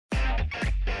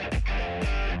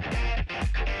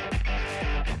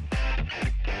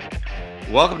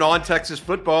Welcome to On Texas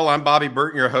Football. I'm Bobby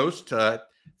Burton, your host.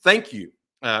 Thank you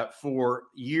for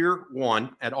year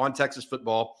one at On Texas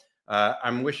Football.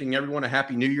 I'm wishing everyone a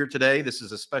happy new year today. This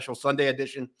is a special Sunday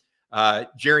edition.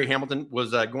 Jerry Hamilton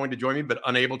was going to join me, but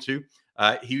unable to.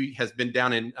 He has been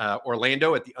down in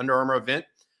Orlando at the Under Armour event,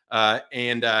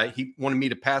 and he wanted me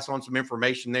to pass on some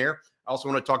information there. I also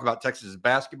want to talk about Texas'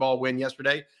 basketball win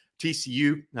yesterday,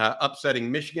 TCU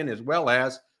upsetting Michigan, as well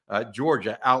as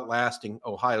Georgia outlasting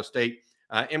Ohio State.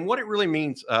 And what it really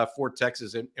means for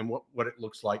Texas and what it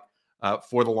looks like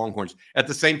for the Longhorns. At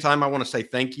the same time, I want to say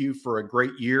thank you for a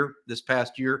great year this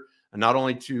past year, not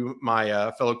only to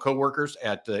my fellow coworkers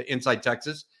at Inside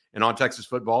Texas and On Texas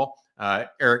Football,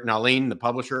 Eric Naline, the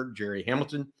publisher, Jerry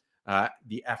Hamilton,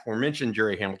 the aforementioned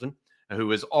Jerry Hamilton,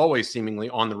 who is always seemingly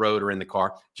on the road or in the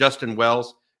car, Justin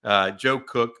Wells, Joe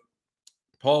Cook,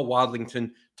 Paul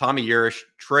Wadlington, Tommy Yarish,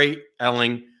 Trey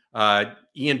Elling,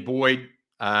 Ian Boyd,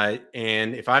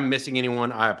 and if I'm missing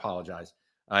anyone, I apologize.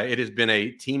 It has been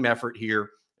a team effort here,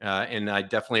 and I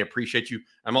definitely appreciate you.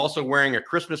 I'm also wearing a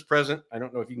Christmas present. I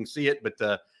don't know if you can see it,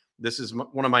 but this is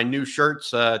one of my new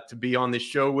shirts to be on this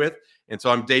show with, and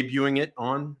so I'm debuting it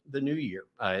on the new year.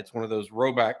 It's one of those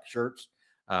Roback shirts,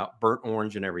 burnt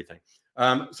orange and everything.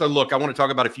 So look, I want to talk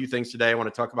about a few things today. I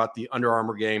want to talk about the Under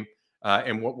Armour game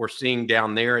and what we're seeing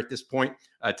down there at this point.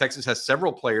 Texas has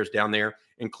several players down there,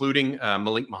 including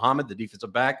Malik Muhammad, the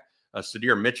defensive back,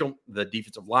 Sadir Mitchell, the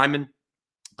defensive lineman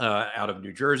out of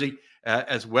New Jersey,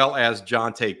 as well as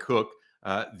Jonte Cook,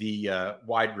 the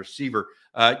wide receiver.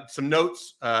 Some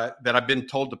notes that I've been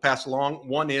told to pass along.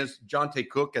 One is Jonte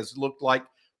Cook has looked like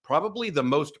probably the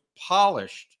most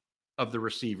polished of the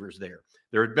receivers there.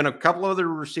 There have been a couple of other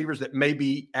receivers that may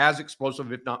be as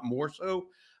explosive, if not more so.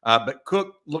 But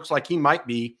Cook looks like he might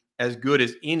be as good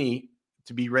as any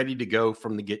to be ready to go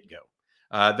from the get-go.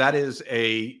 That is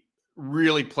a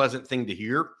really pleasant thing to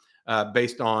hear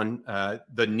based on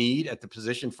the need at the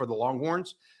position for the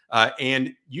Longhorns.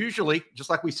 And usually,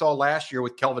 just like we saw last year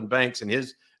with Kelvin Banks and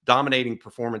his dominating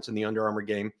performance in the Under Armour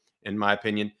game, in my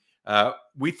opinion,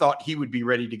 we thought he would be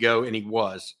ready to go, and he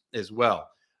was as well.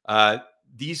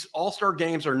 These all-star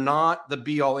games are not the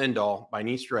be-all, end-all by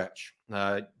any stretch.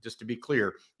 Just to be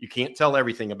clear, you can't tell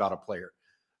everything about a player.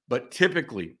 But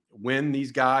typically, when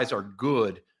these guys are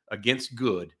good against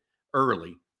good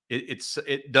early,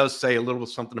 it does say a little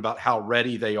something about how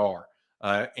ready they are.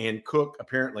 And Cook,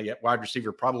 apparently, at wide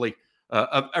receiver, probably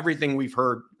of everything we've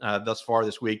heard thus far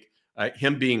this week,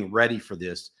 him being ready for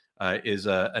this is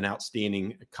an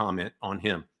outstanding comment on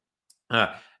him.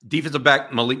 Defensive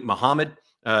back Malik Muhammad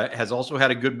has also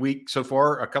had a good week so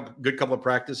far, a couple of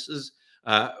practices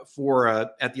for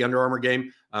at the Under Armour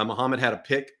game. Muhammad had a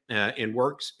pick in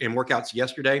workouts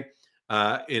yesterday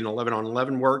in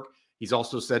 11-on-11 work. He's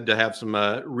also said to have some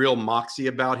real moxie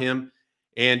about him.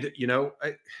 And, you know,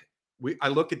 I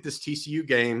look at this TCU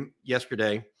game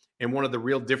yesterday, and one of the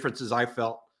real differences I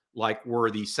felt like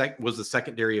was the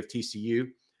secondary of TCU.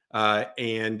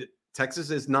 And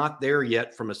Texas is not there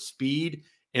yet from a speed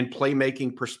and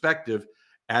playmaking perspective.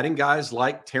 Adding guys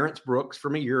like Terrence Brooks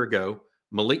from a year ago,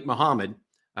 Malik Muhammad,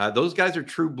 those guys are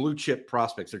true blue chip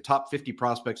prospects. They're top 50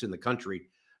 prospects in the country.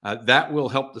 That will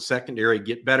help the secondary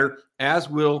get better, as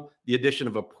will the addition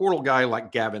of a portal guy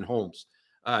like Gavin Holmes.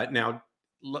 Now,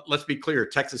 let's be clear.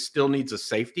 Texas still needs a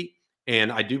safety, and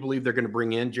I do believe they're going to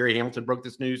bring in, Jerry Hamilton broke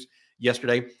this news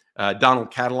yesterday, Donald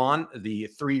Catalon, the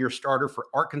 3-year starter for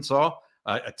Arkansas,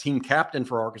 a team captain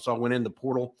for Arkansas, went in the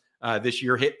portal this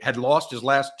year, had lost his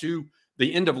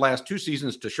the end of last 2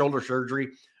 seasons to shoulder surgery,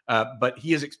 but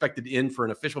he is expected in for an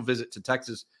official visit to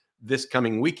Texas this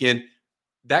coming weekend.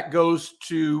 That goes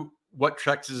to what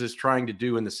Texas is trying to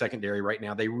do in the secondary right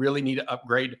now. They really need to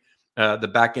upgrade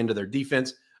the back end of their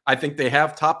defense. I think they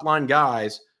have top-line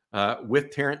guys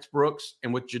with Terrence Brooks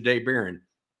and with Jahdae Barron.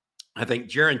 I think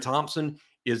Jaron Thompson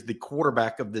is the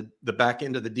quarterback of the back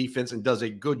end of the defense and does a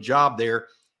good job there.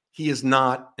 He is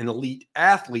not an elite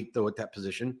athlete, though, at that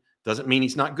position. Doesn't mean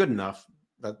he's not good enough.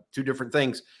 Two different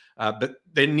things. But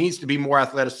there needs to be more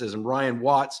athleticism. Ryan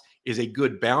Watts is a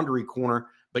good boundary corner,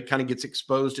 but kind of gets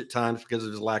exposed at times because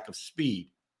of his lack of speed.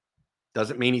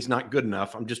 Doesn't mean he's not good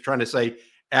enough. I'm just trying to say,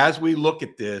 as we look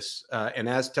at this, and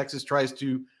as Texas tries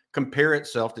to compare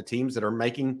itself to teams that are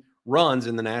making runs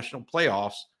in the national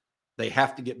playoffs, they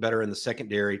have to get better in the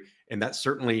secondary. And that's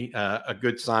certainly a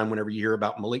good sign whenever you hear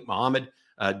about Malik Muhammad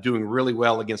doing really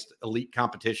well against elite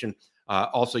competition.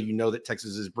 Also, you know that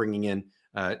Texas is bringing in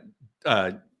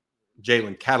Jalen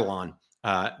Catalon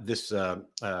this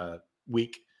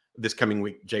coming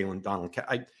week. Jalen Donald.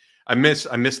 I miss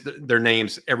their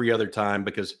names every other time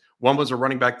because one was a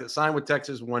running back that signed with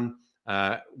Texas, one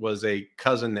was a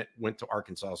cousin that went to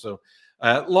Arkansas. So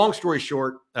long story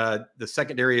short, the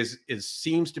secondary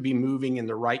seems to be moving in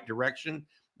the right direction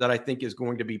that I think is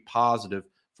going to be positive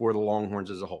for the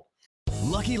Longhorns as a whole.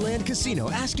 Lucky Land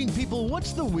Casino, asking people,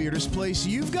 what's the weirdest place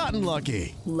you've gotten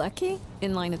lucky? Lucky?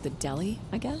 In line at the deli,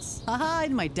 I guess? Aha,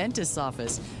 in my dentist's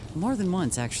office. More than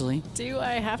once, actually. Do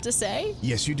I have to say?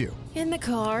 Yes, you do. In the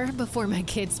car before my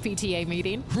kids' PTA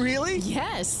meeting. Really?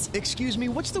 Yes. Excuse me,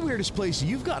 what's the weirdest place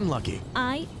you've gotten lucky?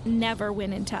 I never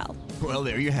win and tell. Well,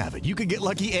 there you have it. You can get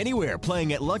lucky anywhere,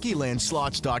 playing at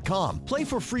LuckyLandSlots.com. Play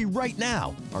for free right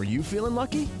now. Are you feeling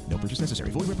lucky? No purchase necessary.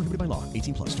 Void where prohibited by law.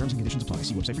 18 plus. Terms and conditions apply.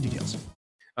 See website for details.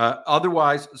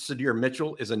 Otherwise, Sadir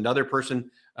Mitchell is another person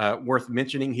worth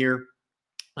mentioning here.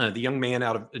 The young man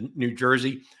out of New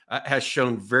Jersey has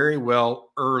shown very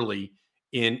well early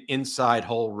in inside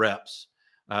hole reps.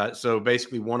 So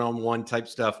basically one-on-one type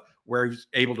stuff where he's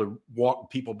able to walk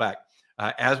people back.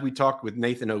 As we talked with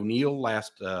Nathan O'Neill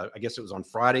last, I guess it was on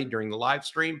Friday during the live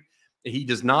stream, he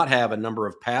does not have a number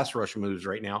of pass rush moves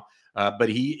right now, but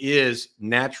he is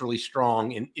naturally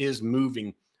strong and is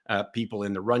moving people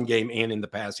in the run game and in the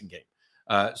passing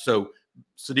game. So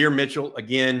Sadir Mitchell,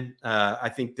 again, I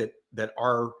think that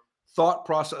our thought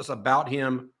process about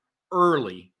him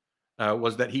early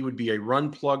was that he would be a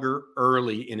run plugger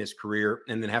early in his career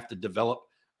and then have to develop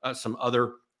some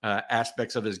other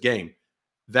aspects of his game.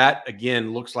 That,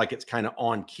 again, looks like it's kind of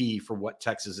on key for what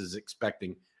Texas is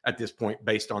expecting at this point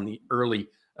based on the early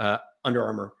Under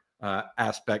Armour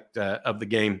aspect of the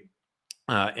game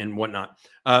and whatnot.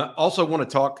 Also want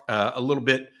to talk a little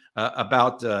bit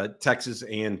about Texas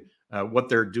and what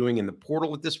they're doing in the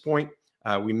portal at this point.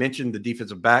 We mentioned the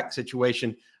defensive back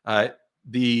situation.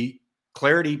 The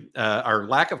clarity or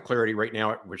lack of clarity right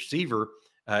now at receiver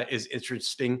is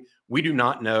interesting. We do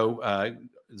not know.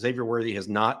 Xavier Worthy has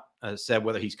not said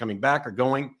whether he's coming back or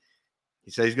going. He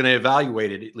said he's going to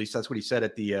evaluate it. At least that's what he said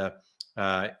at the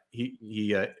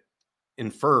he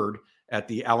inferred at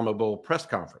the Alamo Bowl press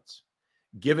conference.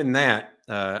 Given that,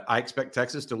 I expect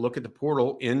Texas to look at the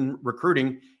portal in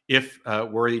recruiting if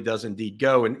Worthy does indeed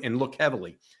go and look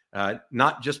heavily.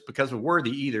 Not just because of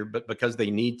Worthy either, but because they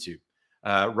need to.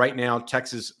 Right now,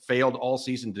 Texas failed all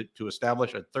season to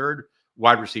establish a third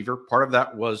wide receiver. Part of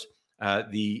that was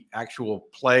the actual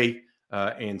play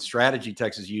and strategy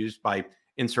Texas used by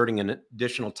inserting an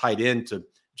additional tight end to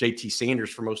JT Sanders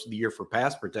for most of the year for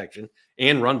pass protection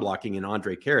and run blocking in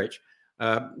Andre Karich,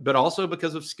 but also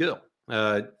because of skill.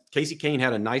 Casey Kane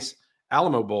had a nice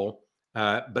Alamo Bowl,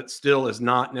 but still is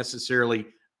not necessarily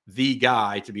the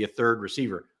guy to be a third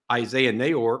receiver. Isaiah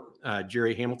Nayor,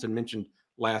 Jerry Hamilton mentioned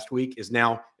last week, is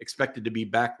now expected to be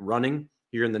back running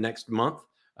here in the next month.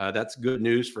 That's good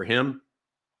news for him.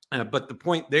 But the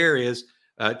point there is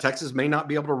Texas may not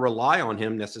be able to rely on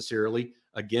him necessarily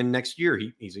again next year.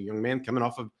 He's a young man coming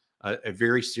off of a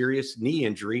very serious knee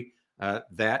injury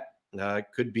that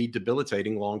could be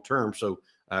debilitating long term. So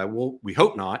we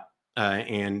hope not,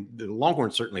 and the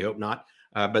Longhorns certainly hope not.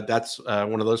 But that's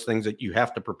one of those things that you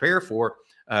have to prepare for,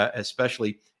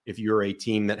 especially if you're a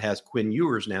team that has Quinn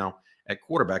Ewers now at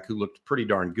quarterback, who looked pretty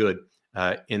darn good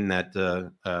in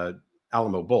that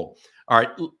Alamo Bowl. All right,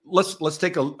 let's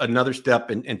take another step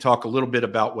and talk a little bit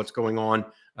about what's going on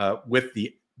with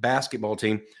the basketball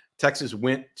team. Texas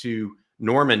went to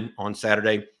Norman on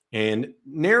Saturday and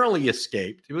narrowly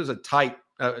escaped. It was a tight.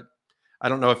 I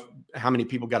don't know how many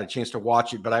people got a chance to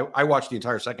watch it, but I watched the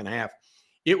entire second half.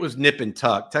 It was nip and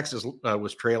tuck. Texas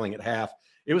was trailing at half.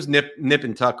 It was nip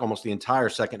and tuck almost the entire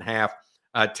second half.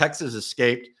 Texas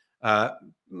escaped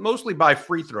mostly by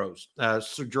free throws.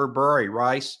 So Jabari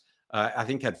Rice, I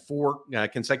think, had 4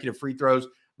 consecutive free throws.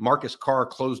 Marcus Carr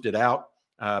closed it out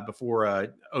before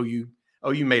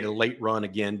OU made a late run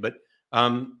again. But I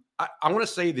want to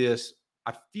say this.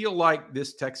 I feel like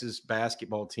this Texas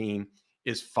basketball team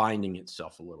is finding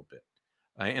itself a little bit.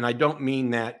 And I don't mean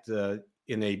that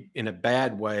in a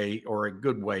bad way or a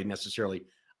good way necessarily.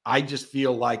 I just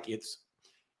feel like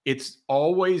it's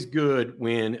always good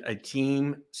when a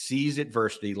team sees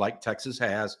adversity like Texas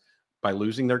has by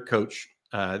losing their coach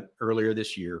earlier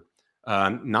this year.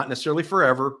 Not necessarily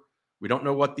forever. We don't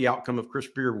know what the outcome of Chris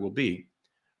Beard will be.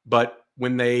 But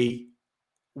when they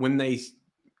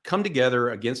come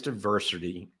together against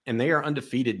adversity, and they are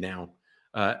undefeated now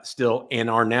still and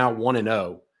are now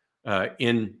 1-0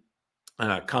 in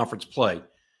conference play.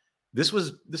 This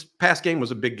past game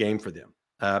was a big game for them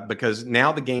because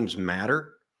now the games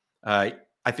matter. I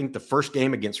think the first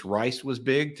game against Rice was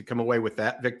big to come away with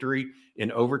that victory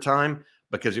in overtime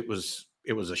because it was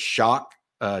a shock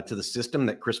to the system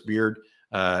that Chris Beard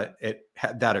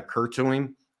had that occur to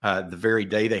him the very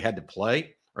day they had to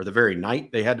play or the very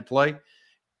night they had to play.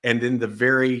 And then the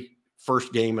very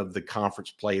first game of the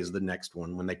conference play is the next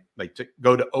one when they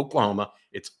go to Oklahoma.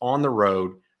 It's on the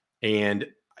road. And,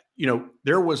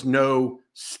 there was no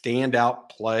standout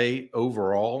play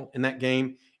overall in that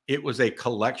game. It was a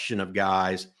collection of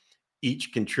guys,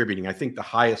 each contributing. I think the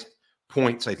highest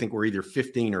points, were either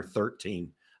 15 or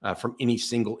 13 from any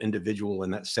single individual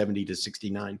in that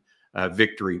 70-69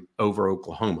 victory over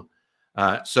Oklahoma.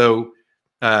 So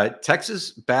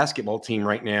Texas basketball team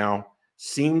right now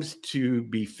seems to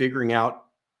be figuring out,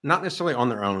 not necessarily on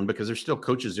their own because there's still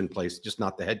coaches in place, just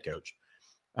not the head coach.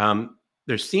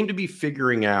 They seem to be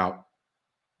figuring out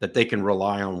that they can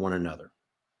rely on one another.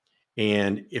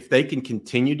 And if they can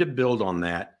continue to build on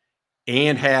that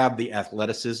and have the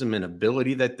athleticism and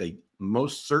ability that they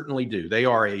most certainly do, they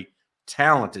are a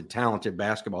talented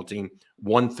basketball team,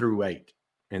 1 through 8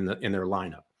 in their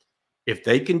lineup. If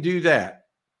they can do that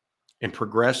and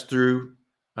progress through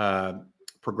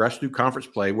conference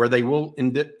play, where they will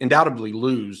undoubtedly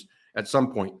lose at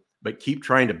some point, but keep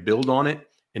trying to build on it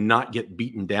and not get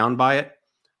beaten down by it,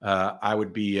 I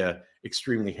would be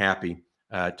extremely happy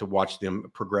to watch them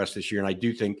progress this year. And I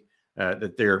do think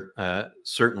that they're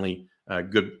certainly a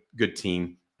good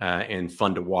team and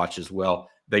fun to watch as well.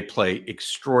 They play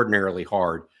extraordinarily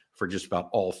hard for just about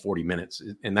all 40 minutes.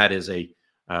 And that is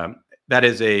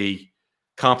a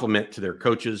compliment to their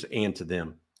coaches and to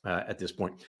them at this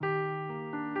point.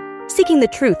 Seeking the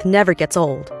truth never gets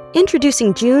old.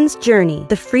 Introducing June's Journey,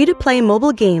 the free-to-play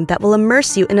mobile game that will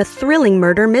immerse you in a thrilling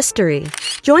murder mystery.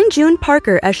 Join June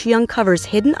Parker as she uncovers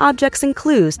hidden objects and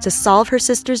clues to solve her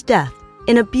sister's death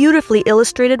in a beautifully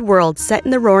illustrated world set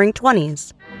in the Roaring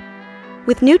 '20s.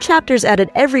 With new chapters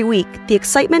added every week, the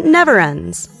excitement never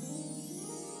ends.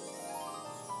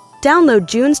 Download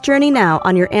June's Journey now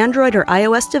on your Android or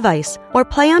iOS device, or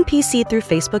play on PC through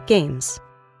Facebook Games.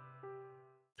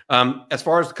 As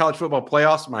far as the college football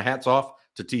playoffs, my hat's off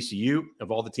to TCU.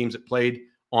 Of all the teams that played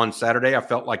on Saturday, I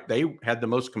felt like they had the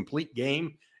most complete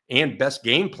game and best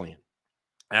game plan.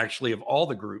 Actually, of all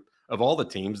the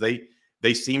teams,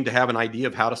 they seem to have an idea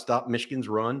of how to stop Michigan's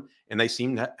run, and they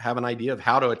seem to have an idea of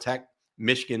how to attack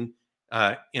Michigan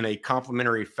in a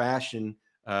complementary fashion,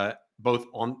 both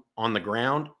on the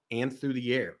ground and through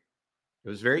the air. It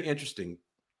was very interesting.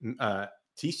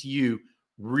 TCU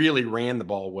really ran the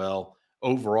ball well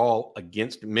overall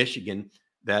against Michigan,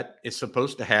 that is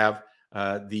supposed to have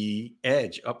the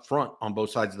edge up front on both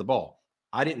sides of the ball.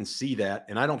 I didn't see that,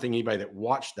 and I don't think anybody that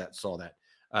watched that saw that.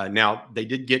 Now, they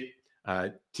did get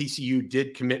TCU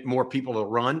did commit more people to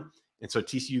run, and so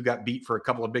TCU got beat for a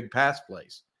couple of big pass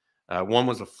plays. One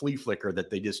was a flea flicker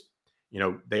that they just,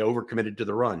 they overcommitted to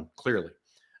the run, clearly.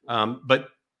 But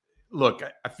look,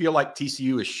 I feel like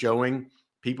TCU is showing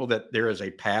people that there is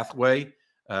a pathway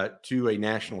to a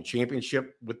national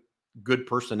championship with good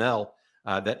personnel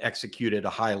that execute at a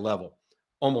high level.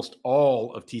 Almost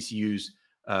all of TCU's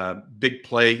big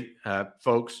play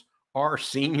folks are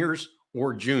seniors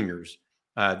or juniors.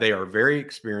 They are very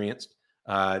experienced.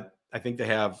 I think they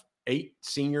have 8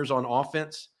 seniors on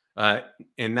offense, and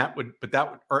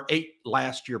or 8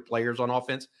 last year players on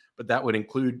offense, but that would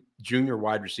include junior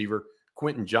wide receiver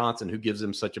Quentin Johnson, who gives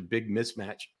them such a big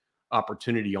mismatch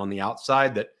opportunity on the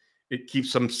outside that it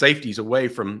keeps some safeties away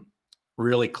from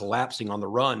really collapsing on the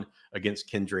run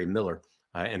against Kendre Miller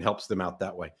and helps them out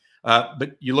that way.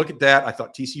 But you look at that, I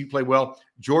thought TCU played well.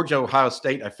 Georgia, Ohio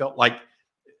State, I felt like,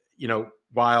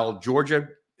 while Georgia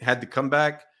had the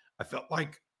comeback, I felt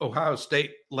like Ohio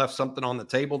State left something on the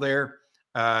table there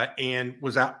and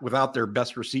was out without their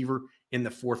best receiver in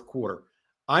the fourth quarter.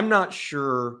 I'm not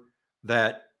sure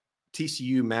that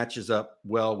TCU matches up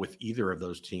well with either of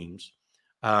those teams.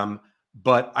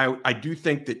 But I do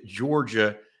think that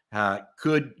Georgia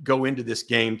could go into this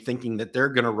game thinking that they're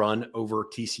going to run over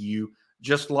TCU,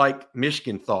 just like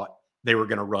Michigan thought they were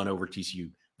going to run over TCU.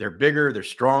 They're bigger, they're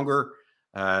stronger,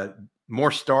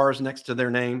 more stars next to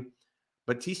their name.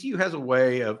 But TCU has a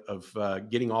way of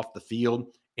getting off the field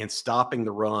and stopping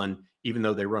the run, even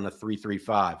though they run a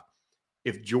 3-3-5.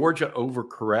 If Georgia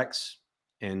overcorrects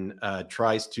and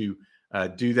tries to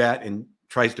do that and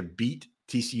tries to beat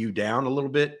TCU down a little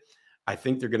bit, I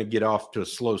think they're going to get off to a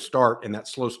slow start, and that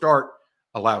slow start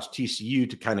allows TCU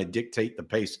to kind of dictate the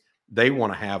pace they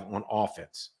want to have on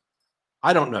offense.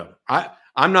 I don't know.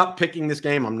 I'm not picking this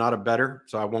game. I'm not a bettor,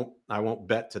 so I won't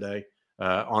bet today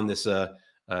on this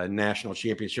national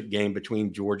championship game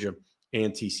between Georgia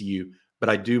and TCU. But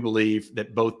I do believe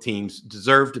that both teams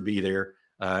deserve to be there,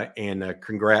 and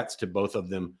congrats to both of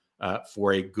them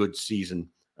for a good season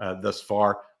thus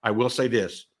far. I will say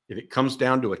this: if it comes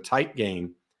down to a tight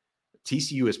game,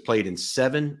 TCU has played in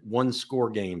 7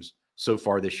 one-score games so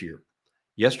far this year.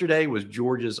 Yesterday was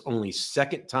Georgia's only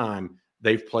second time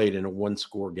they've played in a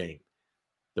one-score game.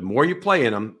 The more you play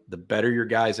in them, the better your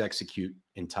guys execute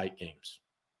in tight games.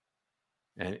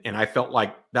 And I felt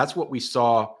like that's what we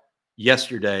saw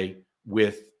yesterday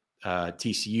with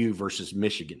TCU versus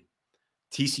Michigan.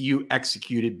 TCU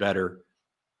executed better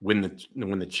when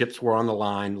the chips were on the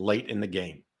line late in the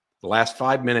game. The last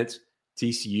 5 minutes,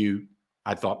 TCU,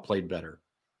 I thought, played better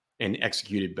and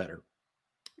executed better.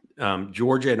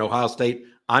 Georgia and Ohio State,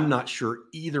 I'm not sure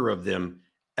either of them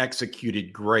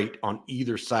executed great on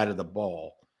either side of the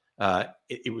ball.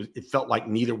 It felt like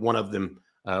neither one of them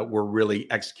were really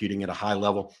executing at a high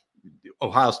level.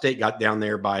 Ohio State got down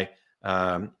there by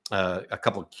a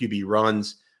couple of QB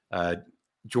runs.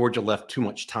 Georgia left too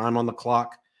much time on the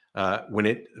clock when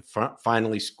it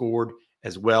finally scored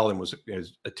as well and was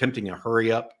attempting a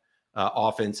hurry up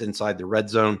offense inside the red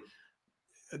zone.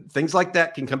 Things like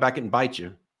that can come back and bite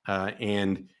you.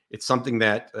 And it's something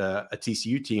that a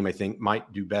TCU team, I think,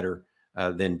 might do better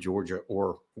than Georgia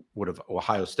or would have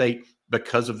Ohio State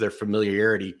because of their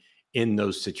familiarity in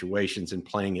those situations and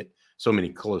playing it so many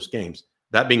close games.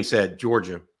 That being said,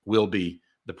 Georgia will be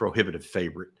the prohibitive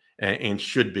favorite and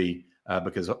should be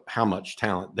because of how much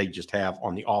talent they just have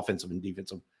on the offensive and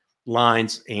defensive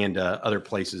lines and other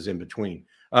places in between.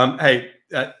 I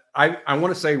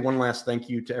want to say one last thank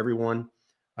you to everyone.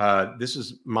 This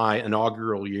is my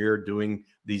inaugural year doing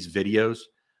these videos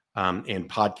and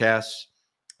podcasts.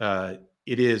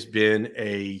 It has been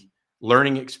a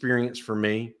learning experience for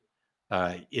me.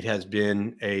 It has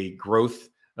been a growth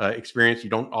experience. You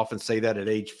don't often say that at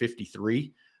age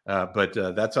 53, but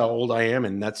that's how old I am.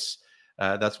 And that's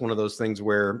one of those things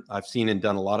where I've seen and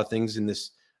done a lot of things in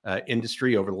this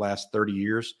industry over the last 30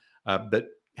 years. But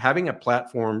having a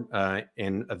platform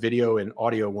and a video and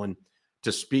audio one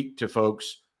to speak to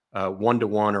folks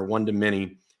one-to-one or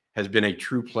one-to-many has been a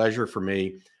true pleasure for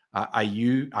me.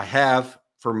 I have,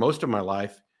 for most of my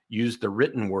life, used the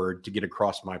written word to get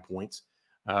across my points.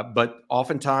 But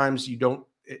oftentimes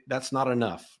that's not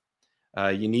enough.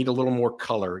 You need a little more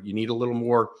color. You need a little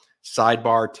more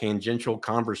sidebar, tangential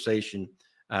conversation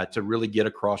to really get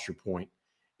across your point.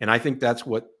 And I think that's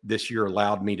what this year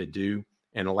allowed me to do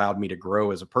and allowed me to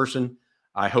grow as a person.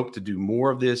 I hope to do more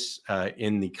of this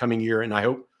in the coming year. And I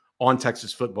hope On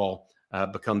Texas Football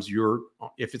becomes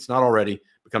if it's not already,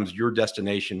 becomes your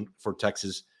destination for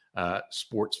Texas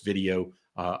sports video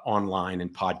online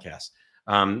and podcasts.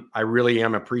 I really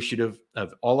am appreciative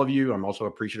of all of you. I'm also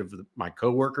appreciative of my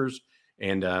coworkers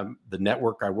and the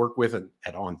network I work with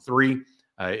at On3.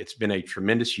 It's been a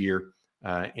tremendous year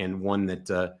and one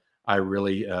that I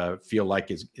really feel like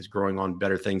is growing on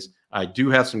better things. I do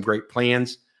have some great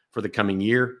plans for the coming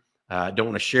year. I don't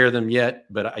want to share them yet,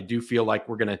 but I do feel like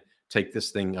we're going to take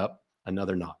this thing up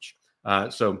another notch.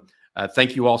 So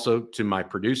thank you also to my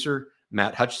producer,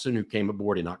 Matt Hutchison, who came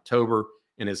aboard in October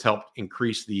and has helped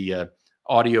increase the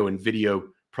audio and video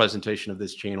presentation of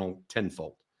this channel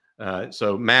tenfold.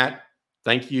 So Matt,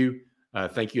 thank you.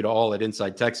 Thank you to all at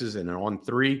Inside Texas and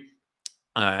On3.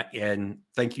 And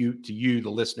thank you to you, the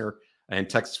listener, and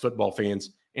Texas football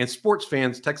fans and sports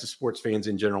fans, Texas sports fans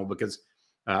in general, because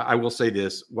I will say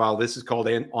this, while this is called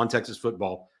On Texas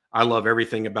Football, I love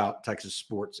everything about Texas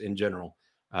sports in general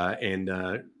and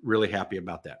really happy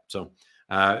about that. So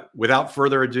without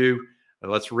further ado,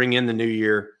 let's ring in the new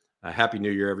year. Happy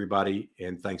New Year, everybody.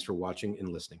 And thanks for watching and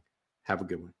listening. Have a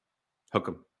good one. Hook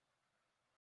 'em.